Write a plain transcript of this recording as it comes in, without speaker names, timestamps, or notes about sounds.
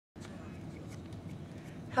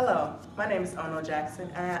Hello, my name is Ono Jackson,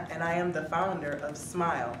 and I am the founder of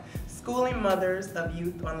S.M.Y.L.E, Schooling Mothers of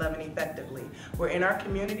Youth on Loving Effectively, where in our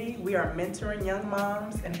community we are mentoring young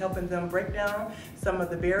moms and helping them break down some of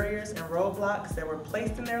the barriers and roadblocks that were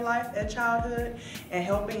placed in their life at childhood and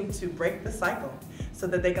helping to break the cycle so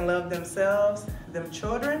that they can love themselves, them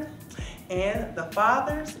children, and the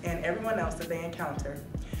fathers and everyone else that they encounter.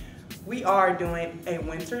 We are doing a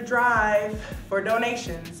winter drive for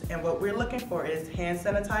donations, and what we're looking for is hand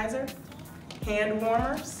sanitizer, hand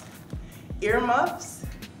warmers, earmuffs,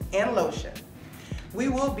 and lotion. We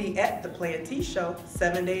will be at the Play a Tea Show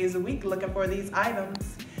 7 days a week looking for these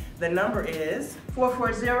items. The number is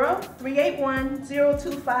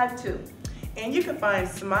 440-381-0252. And you can find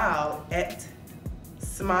S.M.Y.L.E at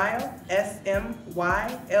S.M.Y.L.E,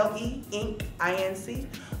 S.M.Y.L.E, Inc., I-N-C,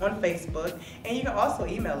 on Facebook. And you can also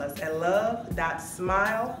email us at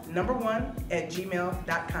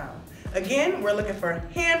love.smile1@gmail.com. Again, we're looking for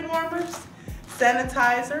hand warmers,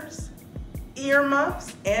 sanitizers,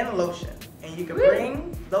 earmuffs, and lotion. And you can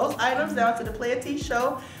bring those items down to the Play a Tea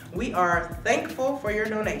Show. We are thankful for your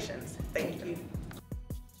donations. Thank you.